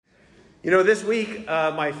You know, this week,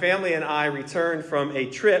 my family and I returned from a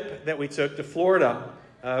trip that we took to Florida.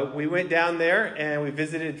 We went down there and we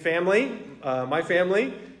visited my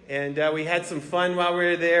family, and we had some fun while we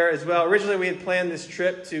were there as well. Originally, we had planned this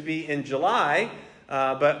trip to be in July,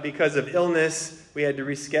 but because of illness, we had to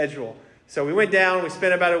reschedule. So we went down, we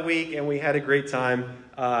spent about a week, and we had a great time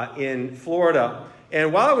in Florida.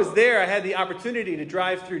 And while I was there, I had the opportunity to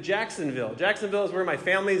drive through Jacksonville. Jacksonville is where my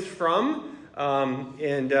family's from.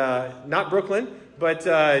 Not Brooklyn, but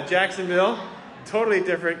Jacksonville, totally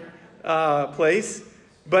different place.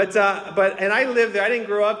 But I lived there. I didn't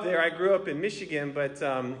grow up there. I grew up in Michigan, but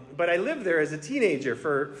I lived there as a teenager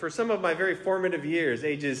for some of my very formative years,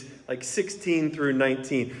 ages like 16 through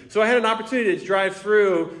 19. So I had an opportunity to drive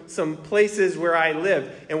through some places where I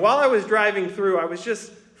lived. And while I was driving through, I was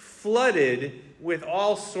just flooded with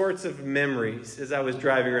all sorts of memories as I was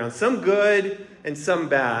driving around. Some good and some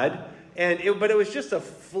bad. But it was just a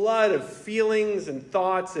flood of feelings and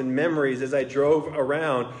thoughts and memories as I drove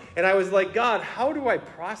around. And I was like, God, how do I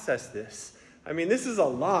process this? I mean, this is a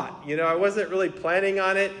lot. You know, I wasn't really planning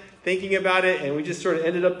on it, thinking about it, and we just sort of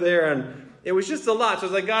ended up there, and it was just a lot. So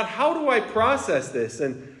I was like, God, how do I process this?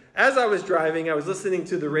 And as I was driving, I was listening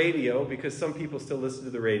to the radio, because some people still listen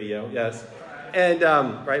to the radio, yes. And,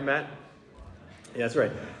 right, Matt? Yeah, that's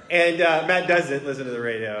right. And Matt doesn't listen to the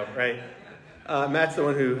radio, right? Matt's the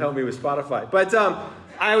one who helped me with Spotify. But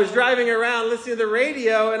I was driving around listening to the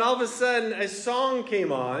radio, and all of a sudden a song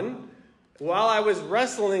came on while I was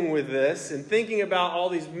wrestling with this and thinking about all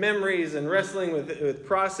these memories and wrestling with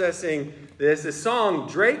processing this. A song,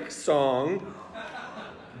 Drake's song,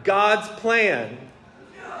 God's Plan.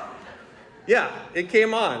 Yeah, it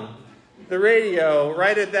came on the radio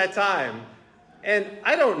right at that time. And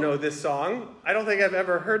I don't know this song. I don't think I've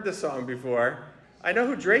ever heard the song before. I know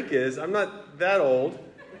who Drake is. I'm not that old.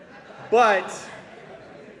 But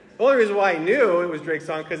the only reason why I knew it was Drake's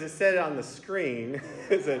song because it said it on the screen.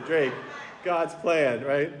 It said Drake, God's Plan,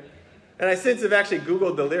 right? And I since have actually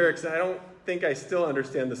Googled the lyrics, and I don't think I still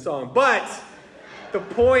understand the song. But the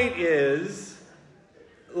point is,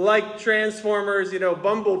 like Transformers,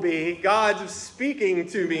 Bumblebee, God's speaking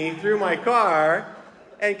to me through my car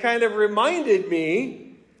and kind of reminded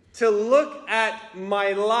me to look at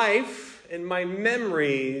my life and my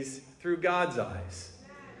memories through God's eyes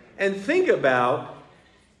and think about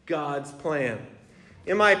God's plan.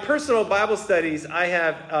 In my personal Bible studies, I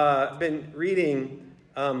have been reading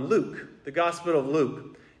Luke, the Gospel of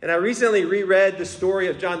Luke. And I recently reread the story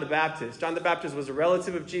of John the Baptist. John the Baptist was a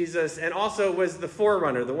relative of Jesus and also was the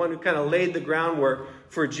forerunner, the one who kind of laid the groundwork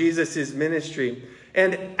for Jesus' ministry.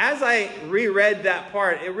 And as I reread that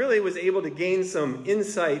part, it really was able to gain some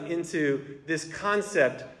insight into this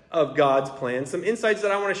concept of God's plan, some insights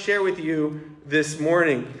that I want to share with you this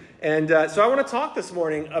morning. And so I want to talk this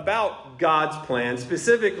morning about God's plan,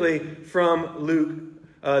 specifically from Luke,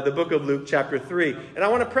 the book of Luke, chapter 3. And I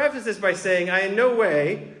want to preface this by saying I in no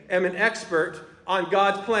way am an expert on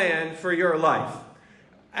God's plan for your life.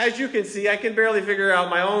 As you can see, I can barely figure out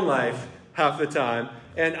my own life half the time.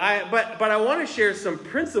 But I want to share some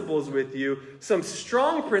principles with you, some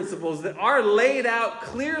strong principles that are laid out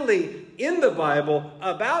clearly in the Bible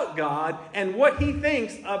about God and what He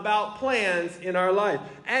thinks about plans in our life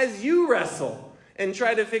as you wrestle and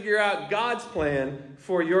try to figure out God's plan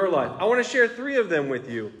for your life. I want to share 3 of them with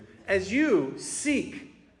you as you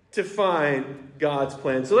seek to find God's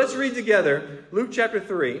plan. So let's read together Luke chapter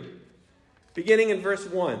 3, beginning in verse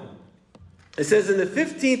 1. It says, in the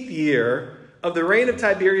 15th year of the reign of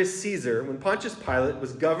Tiberius Caesar, when Pontius Pilate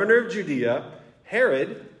was governor of Judea,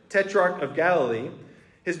 Herod, tetrarch of Galilee,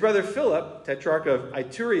 his brother Philip, tetrarch of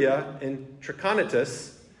Iturea and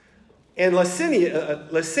Trachonitis, and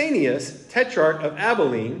Lysanias, tetrarch of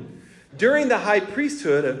Abilene, during the high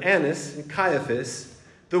priesthood of Annas and Caiaphas,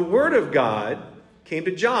 the word of God came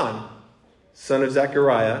to John, son of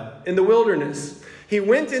Zechariah, in the wilderness. He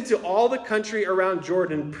went into all the country around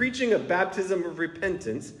Jordan, preaching a baptism of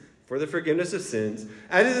repentance for the forgiveness of sins,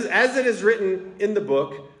 as it is written in the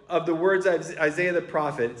book of the words of Isaiah the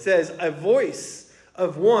prophet. It says, a voice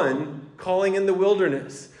of one calling in the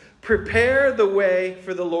wilderness, prepare the way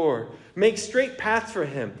for the Lord, make straight paths for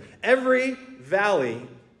him. Every valley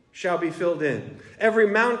shall be filled in, every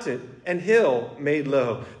mountain and hill made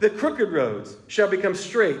low. The crooked roads shall become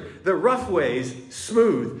straight, the rough ways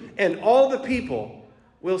smooth, and all the people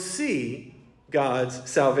will see God's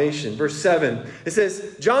salvation. Verse 7, it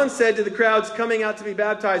says, John said to the crowds coming out to be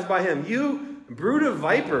baptized by him, you brood of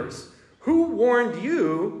vipers, who warned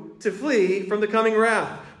you to flee from the coming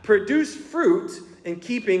wrath? Produce fruit in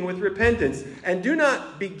keeping with repentance. And do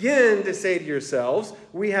not begin to say to yourselves,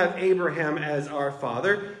 we have Abraham as our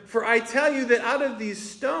father. For I tell you that out of these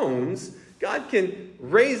stones, God can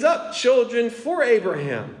raise up children for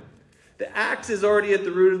Abraham. The axe is already at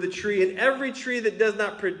the root of the tree, and every tree that does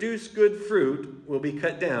not produce good fruit will be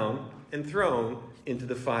cut down and thrown into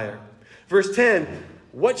the fire. Verse 10,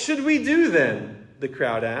 what should we do then? The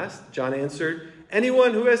crowd asked. John answered,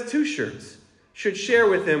 anyone who has 2 shirts should share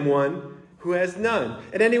with him one who has none,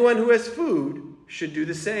 and anyone who has food should do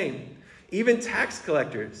the same. Even tax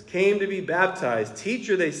collectors came to be baptized.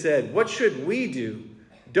 Teacher, they said, what should we do?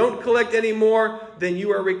 Don't collect any more than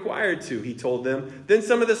you are required to, he told them. Then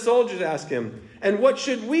some of the soldiers asked him, and what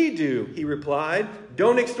should we do? He replied,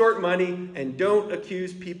 don't extort money and don't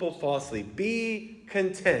accuse people falsely. Be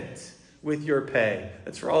content with your pay.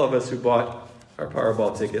 That's for all of us who bought our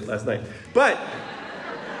Powerball ticket last night. But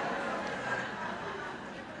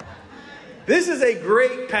this is a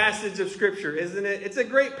great passage of Scripture, isn't it? It's a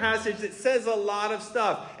great passage that says a lot of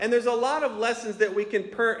stuff. And there's a lot of lessons that we can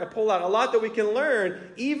pull out, a lot that we can learn,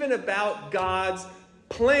 even about God's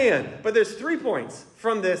plan. But there's 3 points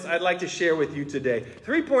from this I'd like to share with you today.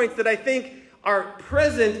 3 points that I think are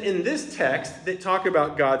present in this text that talk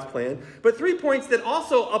about God's plan, but 3 points that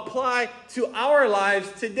also apply to our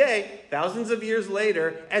lives today, thousands of years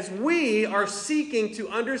later, as we are seeking to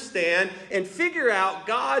understand and figure out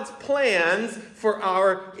God's plans for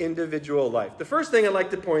our individual life. The first thing I'd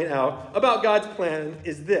like to point out about God's plan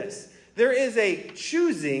is this. There is a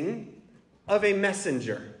choosing of a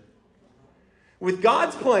messenger. With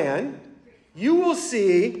God's plan, you will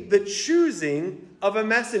see the choosing of a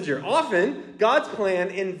messenger. Often, God's plan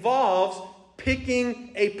involves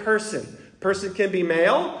picking a person. Person can be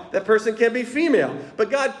male, that person can be female.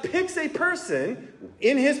 But God picks a person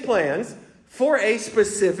in his plans for a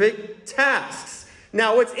specific task.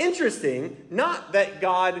 Now, what's interesting, not that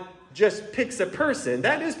God just picks a person.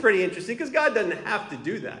 That is pretty interesting because God doesn't have to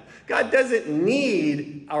do that. God doesn't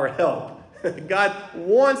need our help. God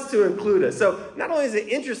wants to include us. So not only is it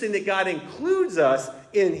interesting that God includes us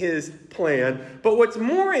in his plan, but what's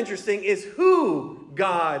more interesting is who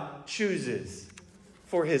God chooses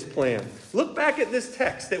for his plan. Look back at this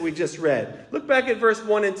text that we just read. Look back at verse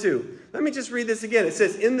 1 and 2. Let me just read this again. It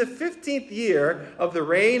says, in the 15th year of the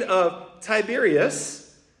reign of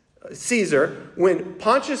Tiberius, Caesar, when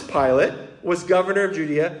Pontius Pilate was governor of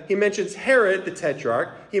Judea, he mentions Herod the Tetrarch.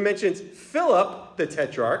 He mentions Philip the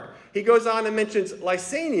Tetrarch. He goes on and mentions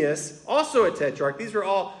Lysanias, also a tetrarch. These are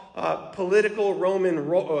all political Roman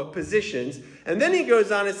positions. And then he goes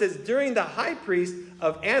on and says, during the high priest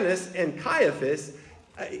of Annas and Caiaphas,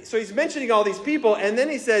 so he's mentioning all these people, and then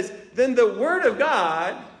he says, then the word of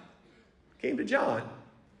God came to John.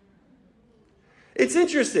 It's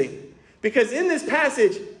interesting, because in this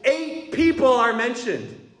passage, 8 people are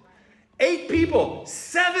mentioned. 8 people.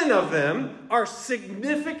 7 of them are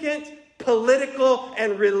significant political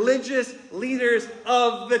and religious leaders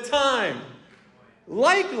of the time.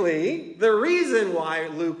 Likely, the reason why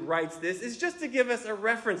Luke writes this is just to give us a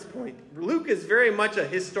reference point. Luke is very much a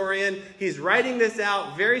historian. He's writing this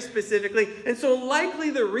out very specifically. And so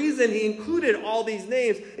likely the reason he included all these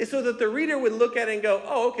names is so that the reader would look at it and go,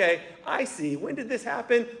 oh, okay, I see. When did this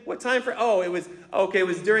happen? What time for? Oh, it was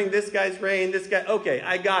during this guy's reign. This guy, okay,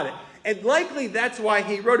 I got it. And likely that's why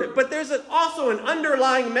he wrote it. But there's also an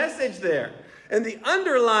underlying message there. And the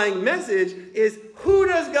underlying message is, who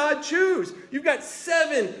does God choose? You've got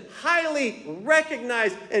 7 highly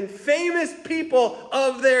recognized and famous people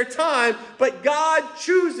of their time, but God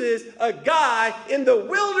chooses a guy in the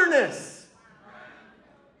wilderness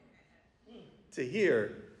to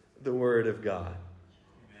hear the word of God.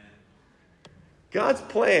 God's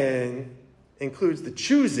plan includes the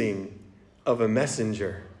choosing of a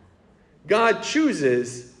messenger. God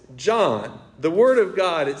chooses John. The word of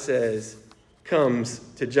God, it says, comes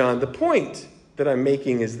to John. The point that I'm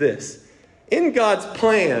making is this. In God's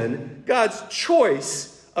plan, God's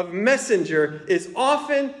choice of messenger is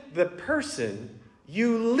often the person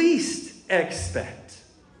you least expect.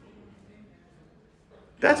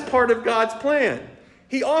 That's part of God's plan.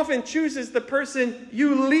 He often chooses the person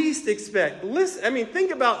you least expect. Listen,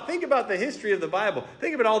 think about the history of the Bible.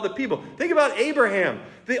 Think about all the people. Think about Abraham,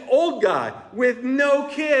 the old guy with no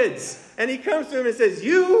kids. And he comes to him and says,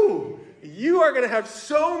 you are going to have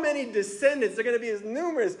so many descendants. They're going to be as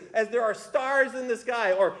numerous as there are stars in the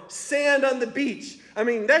sky or sand on the beach.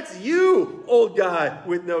 That's you, old guy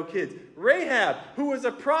with no kids. Rahab, who was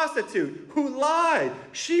a prostitute, who lied.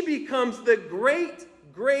 She becomes the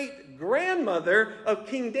great-grandmother of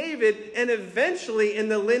King David and eventually in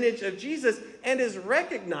the lineage of Jesus, and is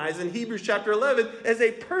recognized in Hebrews chapter 11 as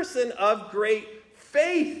a person of great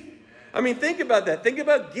faith. I mean, think about that. Think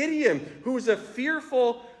about Gideon, who was a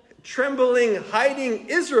fearful, trembling, hiding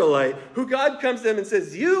Israelite, who God comes to him and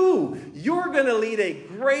says, you're going to lead a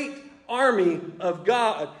great army of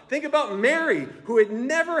God. Think about Mary, who had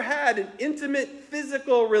never had an intimate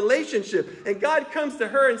physical relationship. And God comes to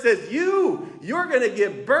her and says, you're going to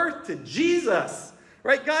give birth to Jesus.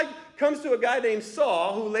 Right? God comes to a guy named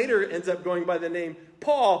Saul, who later ends up going by the name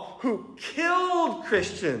Paul, who killed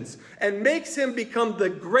Christians and makes him become the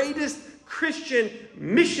greatest Christian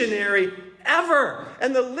missionary ever.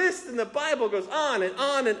 And the list in the Bible goes on and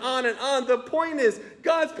on and on and on. The point is,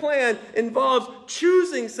 God's plan involves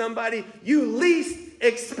choosing somebody you least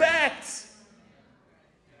expect.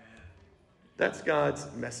 That's God's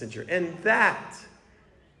messenger. And that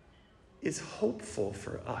is hopeful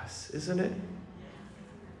for us, isn't it?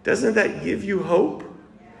 Doesn't that give you hope?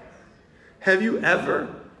 Have you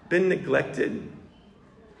ever been neglected?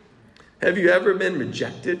 Have you ever been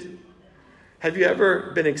rejected? Have you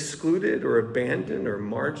ever been excluded or abandoned or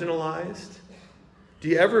marginalized? Do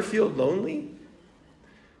you ever feel lonely?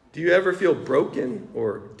 Do you ever feel broken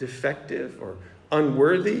or defective or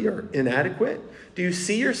unworthy or inadequate? Do you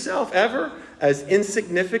see yourself ever as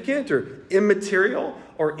insignificant or immaterial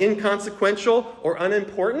or inconsequential or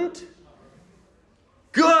unimportant?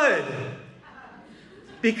 Good!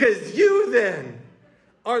 Because you then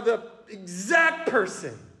are the exact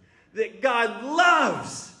person that God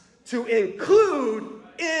loves to include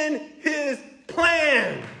in his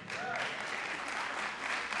plan.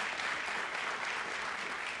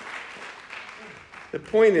 The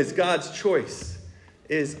point is, God's choice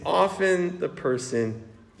is often the person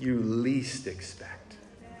you least expect.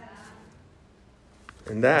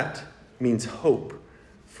 And that means hope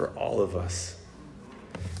for all of us.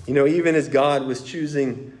 You know, even as God was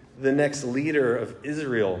choosing the next leader of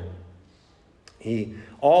Israel,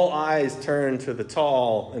 all eyes turned to the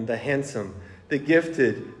tall and the handsome, the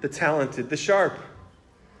gifted, the talented, the sharp.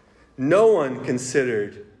 No one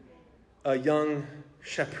considered a young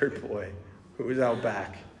shepherd boy who was out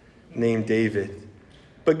back named David.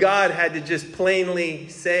 But God had to just plainly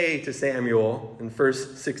say to Samuel in 1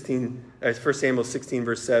 Samuel 16,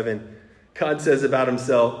 verse 7, God says about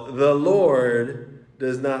himself, the Lord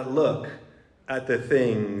does not look at the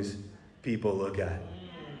things people look at.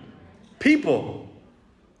 People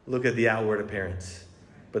look at the outward appearance,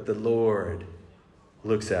 but the Lord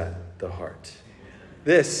looks at the heart.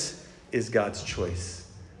 This is God's choice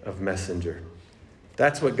of messenger.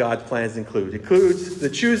 That's what God's plans include. It includes the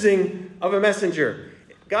choosing of a messenger.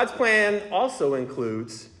 God's plan also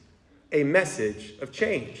includes a message of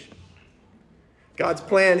change. God's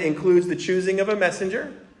plan includes the choosing of a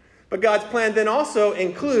messenger, but God's plan then also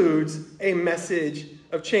includes a message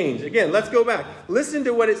of change. Again, let's go back. Listen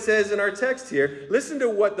to what it says in our text here. Listen to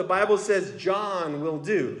what the Bible says John will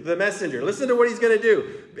do, the messenger. Listen to what he's going to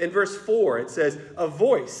do. In verse 4, it says, a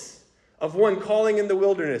voice of one calling in the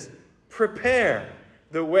wilderness, prepare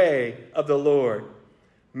the way of the Lord.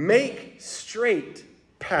 Make straight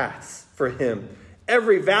paths for him.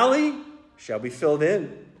 Every valley shall be filled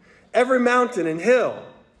in. Every mountain and hill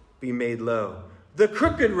be made low. The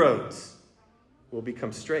crooked roads will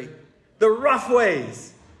become straight. The rough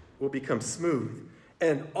ways will become smooth.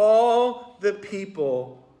 And all the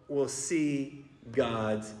people will see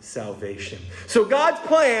God's salvation. So God's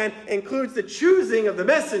plan includes the choosing of the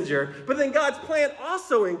messenger, but then God's plan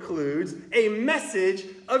also includes a message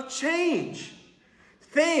of change.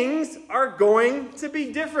 Things are going to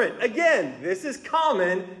be different. Again, this is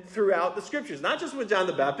common throughout the scriptures, not just with John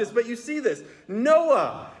the Baptist, but you see this.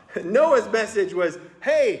 Noah's message was,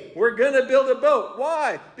 hey, we're going to build a boat.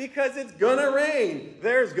 Why? Because it's going to rain.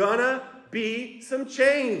 There's going to be some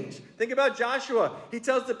change. Think about Joshua. He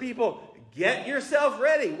tells the people, get yourself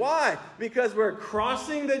ready. Why? Because we're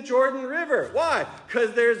crossing the Jordan River. Why?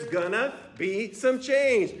 Because there's going to be some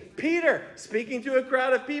change. Peter, speaking to a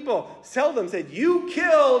crowd of people, said, you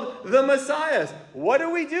killed the Messiah. What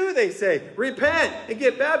do? They say, repent and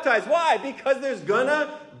get baptized. Why? Because there's going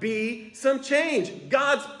to be some change.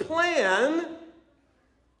 God's plan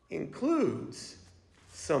includes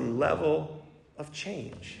some level of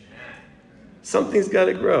change. Something's got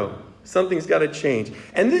to grow. Something's got to change.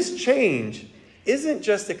 And this change isn't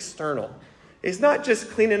just external. It's not just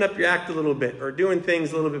cleaning up your act a little bit or doing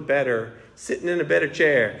things a little bit better, sitting in a better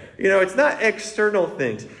chair. It's not external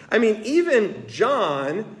things. I mean, even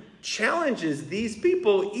John challenges these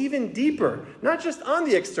people even deeper, not just on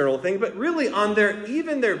the external thing, but really on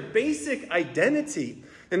their basic identity.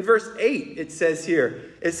 In verse 8, it says,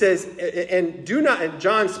 and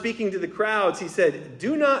John speaking to the crowds, he said,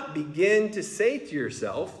 do not begin to say to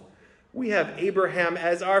yourself, we have Abraham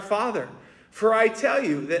as our father. For I tell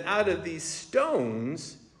you that out of these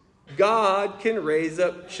stones, God can raise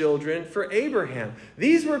up children for Abraham.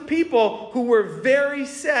 These were people who were very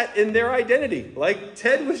set in their identity. Like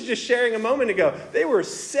Ted was just sharing a moment ago. They were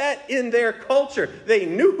set in their culture. They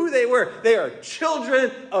knew who they were. They are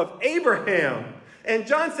children of Abraham. And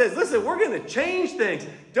John says, listen, we're going to change things.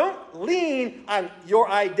 Don't lean on your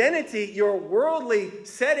identity, your worldly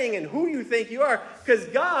setting, and who you think you are. Because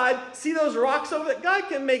God, see those rocks over there? God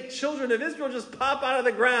can make children of Israel just pop out of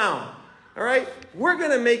the ground. All right? We're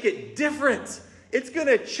going to make it different. It's going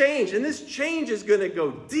to change. And this change is going to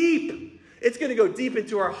go deep. It's going to go deep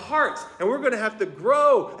into our hearts. And we're going to have to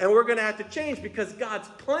grow. And we're going to have to change because God's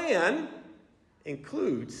plan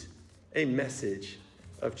includes a message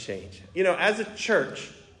of change. You know, as a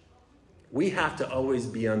church, we have to always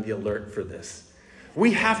be on the alert for this.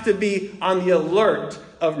 We have to be on the alert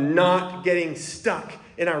of not getting stuck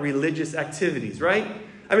in our religious activities, right?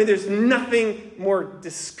 I mean, there's nothing more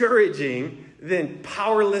discouraging than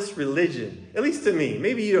powerless religion, at least to me.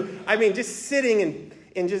 Maybe you, I mean, just sitting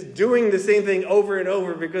and just doing the same thing over and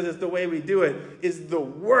over because it's the way we do it is the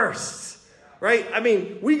worst. Right? I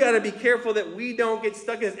mean, we got to be careful that we don't get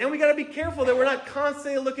stuck in this. And we got to be careful that we're not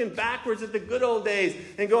constantly looking backwards at the good old days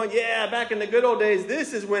and going, yeah, back in the good old days,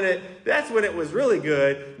 that's when it was really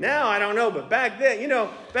good. Now, I don't know, but back then,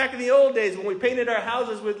 back in the old days when we painted our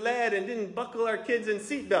houses with lead and didn't buckle our kids in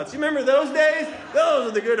seatbelts. You remember those days?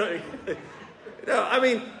 Those are the good old days. I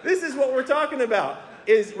mean, this is what we're talking about.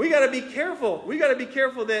 Is we got to be careful. We got to be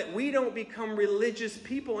careful that we don't become religious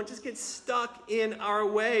people and just get stuck in our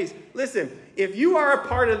ways. Listen, if you are a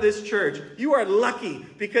part of this church, you are lucky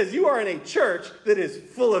because you are in a church that is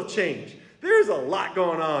full of change. There's a lot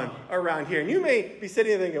going on around here. And you may be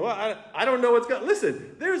sitting there thinking, well, I don't know what's going on.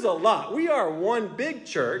 Listen, there's a lot. We are one big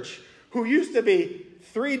church who used to be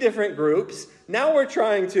 3 different groups. Now we're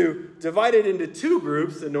trying to divide it into 2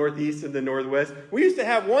 groups, the Northeast and the Northwest. We used to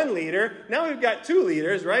have 1 leader. Now we've got 2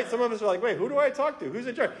 leaders, right? Some of us are like, wait, who do I talk to? Who's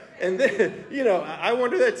in charge? And then, I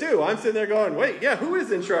wonder that too. I'm sitting there going, wait, yeah, who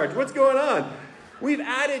is in charge? What's going on? We've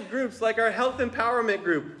added groups like our health empowerment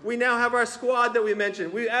group. We now have our squad that we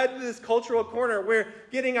mentioned. We added this cultural corner. We're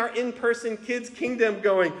getting our in-person Kids Kingdom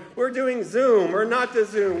going. We're doing Zoom or not to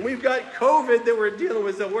Zoom. We've got COVID that we're dealing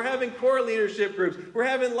with. So we're having core leadership groups. We're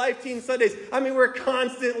having Life Teen Sundays. I mean, we're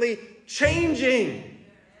constantly changing.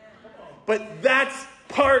 But that's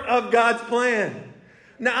part of God's plan.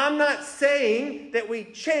 Now, I'm not saying that we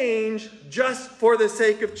change just for the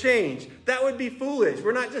sake of change. That would be foolish.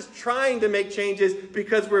 We're not just trying to make changes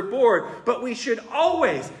because we're bored. But we should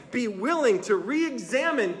always be willing to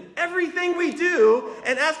re-examine everything we do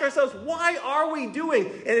and ask ourselves, why are we doing?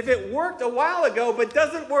 And if it worked a while ago but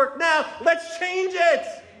doesn't work now, let's change it.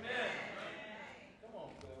 Amen.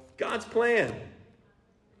 God's plan,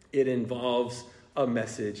 it involves a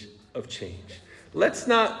message of change. Let's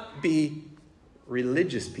not be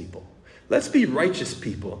religious people. Let's be righteous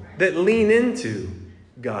people that lean into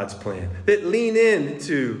God's plan, that lean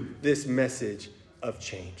into this message of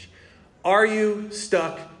change. Are you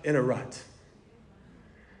stuck in a rut?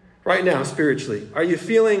 Right now, spiritually, are you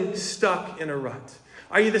feeling stuck in a rut?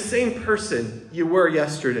 Are you the same person you were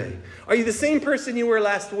yesterday? Are you the same person you were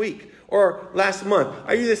last week or last month?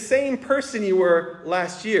 Are you the same person you were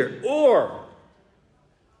last year? Or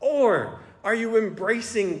are you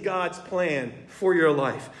embracing God's plan for your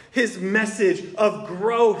life? His message of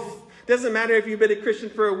growth. Doesn't matter if you've been a Christian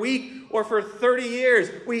for a week or for 30 years.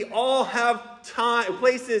 We all have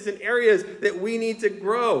places and areas that we need to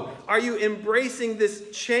grow. Are you embracing this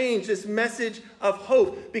change, this message of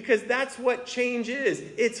hope? Because that's what change is.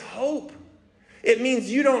 It's hope. It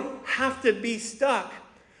means you don't have to be stuck.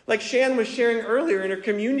 Like Shan was sharing earlier in her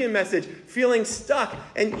communion message, feeling stuck.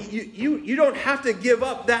 And you don't have to give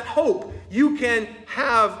up that hope. You can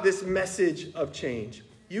have this message of change.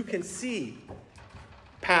 You can see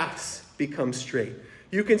paths become straight.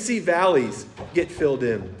 You can see valleys get filled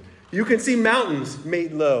in. You can see mountains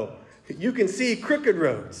made low. You can see crooked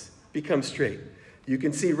roads become straight. You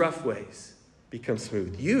can see rough ways become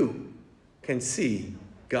smooth. You can see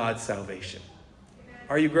God's salvation.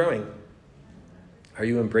 Are you growing? Are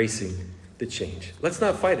you embracing the change? Let's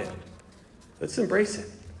not fight it. Let's embrace it.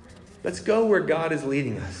 Let's go where God is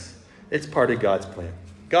leading us. It's part of God's plan.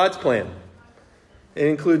 God's plan. It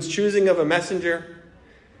includes choosing of a messenger.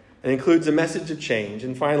 It includes a message of change.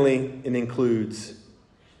 And finally, it includes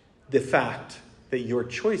the fact that your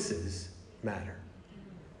choices matter.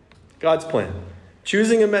 God's plan.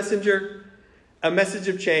 Choosing a messenger, a message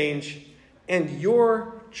of change, and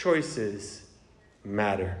your choices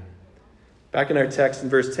matter. Back in our text in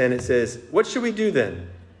verse 10, it says, "What should we do then?"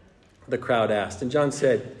 the crowd asked. And John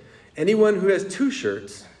said, Anyone who has 2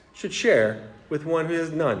 shirts should share with one who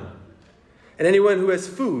has none. And anyone who has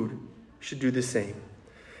food should do the same.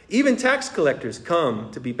 Even tax collectors come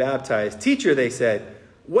to be baptized. Teacher, they said,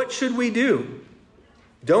 what should we do?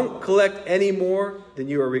 Don't collect any more than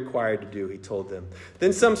you are required to do, he told them.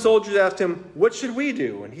 Then some soldiers asked him, what should we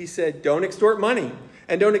do? And he said, don't extort money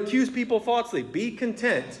and don't accuse people falsely. Be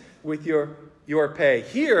content with your pay.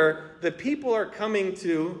 Here, the people are coming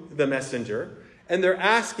to the messenger and they're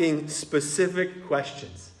asking specific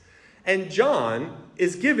questions. And John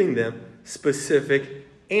is giving them specific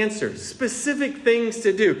answers, specific things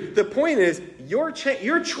to do. The point is, your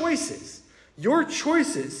choices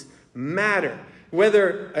matter.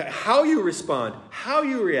 Whether how you respond, how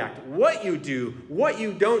you react, what you do, what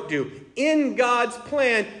you don't do. In God's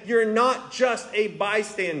plan, you're not just a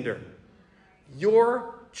bystander.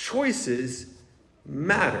 Your choices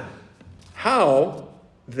matter. How,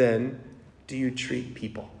 then, do you treat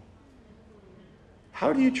people?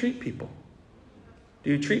 How do you treat people? Do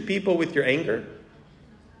you treat people with your anger?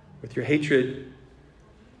 With your hatred?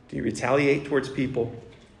 Do you retaliate towards people?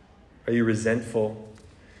 Are you resentful?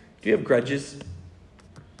 Do you have grudges?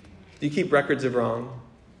 Do you keep records of wrong?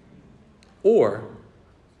 Or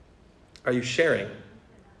are you sharing?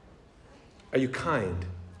 Are you kind?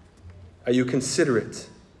 Are you considerate?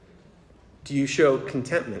 Do you show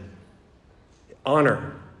contentment,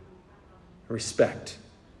 honor, respect?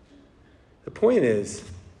 The point is,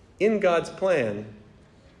 in God's plan,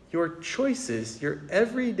 your choices, your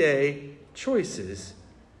everyday choices,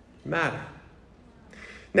 matter.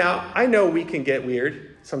 Now, I know we can get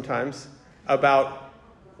weird sometimes about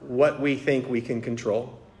what we think we can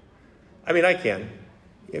control. I mean, I can.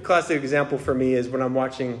 A classic example for me is when I'm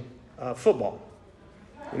watching football.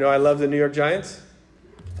 You know, I love the New York Giants.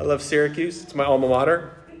 I love Syracuse. It's my alma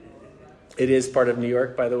mater. It is part of New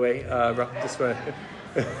York, by the way. Just want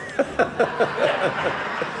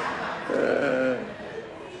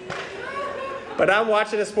But I'm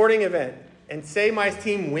watching a sporting event, and say my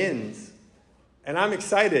team wins, and I'm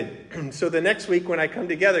excited. So the next week when I come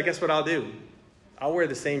together, guess what I'll do? I'll wear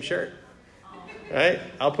the same shirt, right?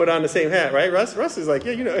 I'll put on the same hat, right? Russ is like,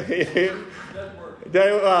 yeah, you know.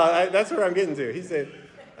 That's where I'm getting to. He said,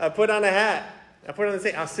 I put on a hat.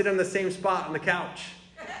 I'll sit on the same spot on the couch,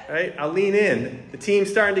 right? I'll lean in. The team's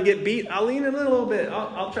starting to get beat. I'll lean in a little bit.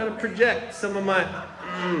 I'll try to project some of my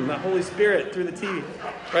Holy Spirit through the TV,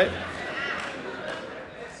 right?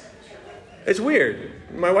 It's weird.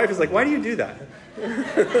 My wife is like, why do you do that?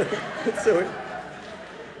 So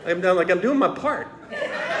I'm doing my part.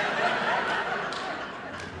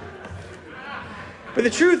 But the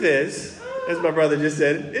truth is, as my brother just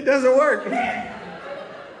said, it doesn't work.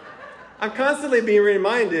 I'm constantly being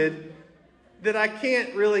reminded that I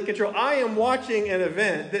can't really control. I am watching an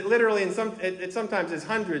event that literally it sometimes is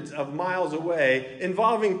hundreds of miles away,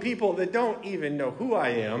 involving people that don't even know who I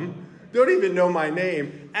am, don't even know my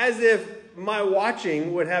name, as if my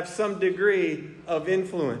watching would have some degree of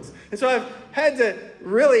influence. And so I've had to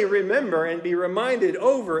really remember and be reminded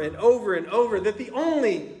over and over and over that the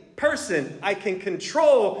only person I can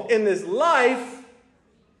control in this life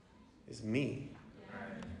is me.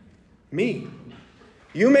 Me.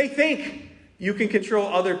 You may think you can control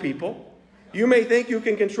other people. You may think you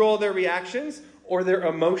can control their reactions or their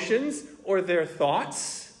emotions or their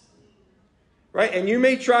thoughts. Right? And you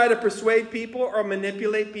may try to persuade people or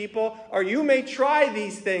manipulate people, or you may try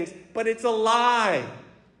these things, but it's a lie.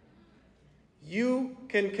 You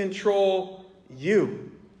can control you.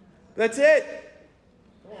 That's it.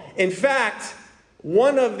 In fact,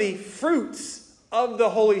 one of the fruits of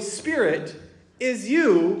the Holy Spirit is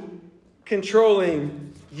you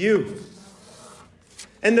controlling you.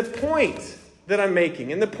 And the point that I'm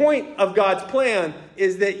making, and the point of God's plan,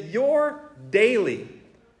 is that your daily,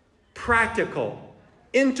 practical,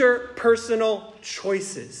 interpersonal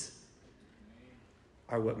choices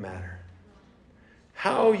are what matter.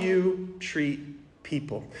 How you treat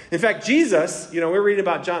people. In fact, Jesus, we're reading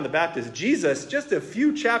about John the Baptist. Jesus, just a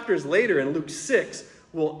few chapters later in Luke 6,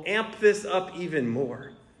 will amp this up even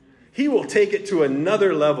more. He will take it to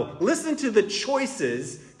another level. Listen to the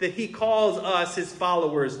choices that he calls us, his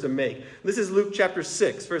followers, to make. This is Luke chapter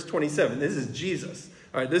 6, verse 27. This is Jesus.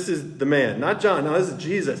 All right, this is the man, not John. No, this is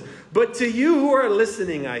Jesus. But to you who are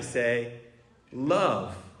listening, I say,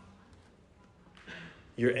 love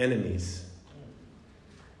your enemies.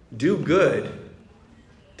 Do good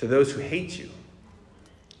to those who hate you.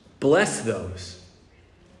 Bless those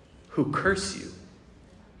who curse you.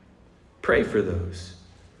 Pray for those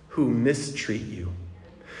who mistreat you.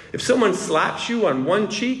 If someone slaps you on one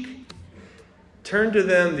cheek, turn to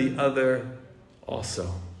them the other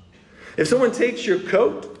also. If someone takes your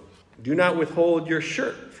coat, Do not withhold your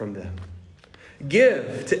shirt from them.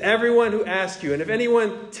 Give to everyone who asks you, and if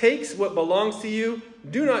anyone takes what belongs to you,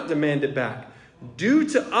 do not demand it back. Do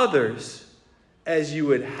to others as you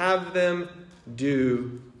would have them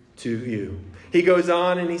do to you. He goes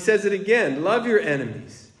on and he says it again. Love your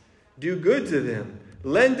enemies. Do good to them.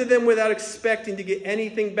 Lend to them without expecting to get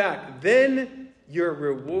anything back. Then your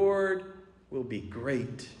reward will be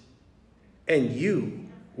great, and you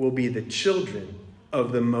will be the children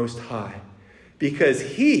of the Most High, because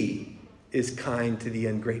he is kind to the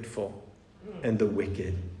ungrateful and the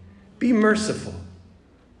wicked. Be merciful,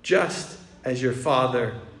 just as your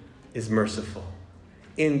Father is merciful.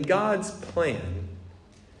 In God's plan,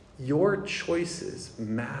 your choices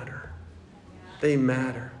matter. They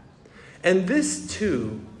matter. And this,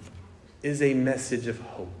 too, is a message of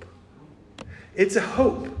hope. It's a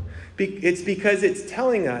hope. It's because it's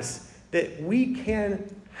telling us that we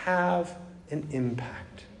can have an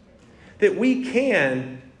impact, that we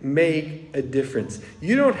can make a difference.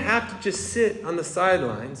 You don't have to just sit on the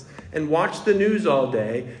sidelines and watch the news all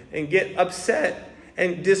day and get upset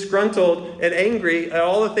and disgruntled and angry at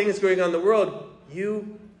all the things going on in the world.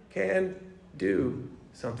 You can do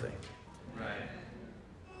something. Right.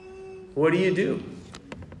 What do?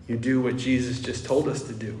 You do what Jesus just told us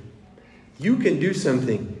to do. You can do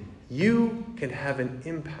something. You can have an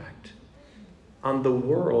impact on the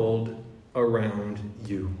world around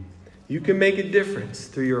you. You can make a difference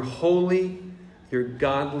through your holy, your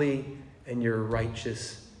godly, and your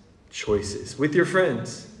righteous choices. With your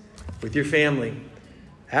friends, with your family,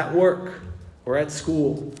 at work or at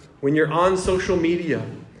school, when you're on social media,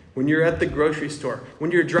 when you're at the grocery store,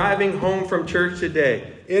 when you're driving home from church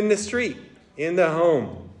today, in the street, in the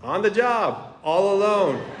home, on the job, all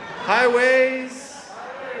alone, highways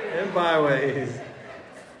and byways.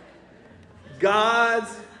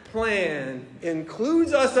 God's plan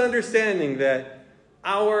includes us understanding that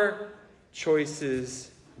our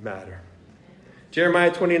choices matter.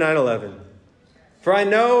 Jeremiah 29:11. For I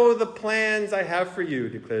know the plans I have for you,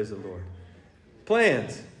 declares the Lord.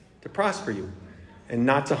 Plans to prosper you and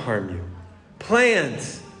not to harm you.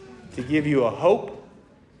 Plans to give you a hope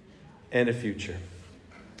and a future.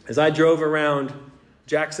 As I drove around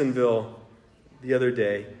Jacksonville the other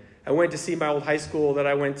day, I went to see my old high school that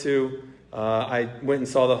I went to. I went and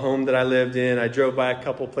saw the home that I lived in. I drove by a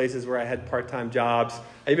couple places where I had part-time jobs.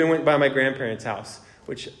 I even went by my grandparents' house,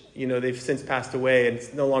 which, they've since passed away and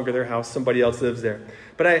it's no longer their house. Somebody else lives there.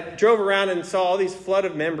 But I drove around and saw all these flood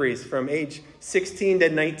of memories from age 16 to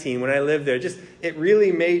 19 when I lived there. It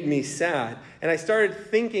really made me sad. And I started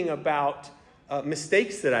thinking about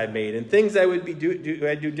mistakes that I made and things I would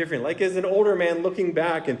I'd do different. Like as an older man looking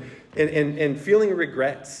back and feeling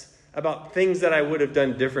regrets about things that I would have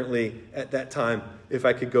done differently at that time if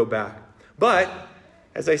I could go back. But,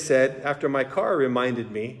 as I said, after my car reminded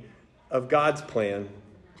me of God's plan,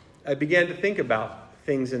 I began to think about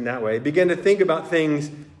things in that way. I began to think about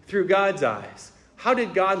things through God's eyes. How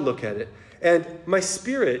did God look at it? And my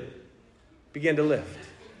spirit began to lift.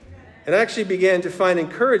 And I actually began to find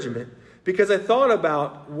encouragement because I thought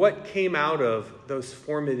about what came out of those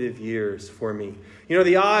formative years for me.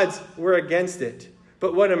 The odds were against it.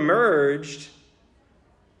 But what emerged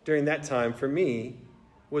during that time for me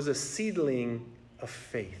was a seedling of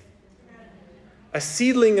faith. A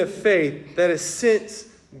seedling of faith that has since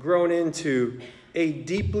grown into a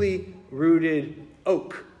deeply rooted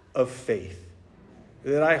oak of faith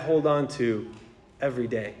that I hold on to every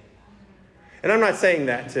day. And I'm not saying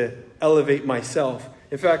that to elevate myself.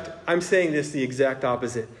 In fact, I'm saying this the exact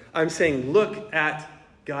opposite. I'm saying, look at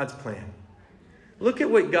God's plan. Look at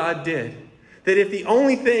what God did. That if the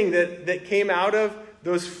only thing that came out of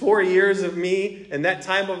those 4 years of me and that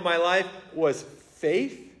time of my life was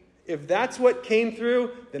faith, if that's what came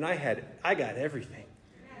through, then I got everything.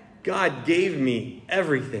 God gave me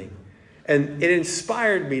everything. And it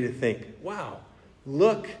inspired me to think, wow,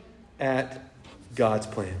 look at God's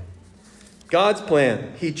plan. God's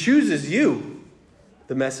plan. He chooses you,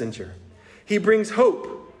 the messenger. He brings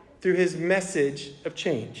hope through his message of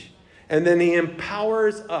change. And then he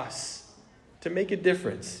empowers us to make a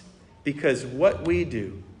difference, because what we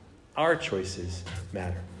do, our choices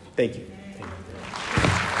matter. Thank you. Thank you.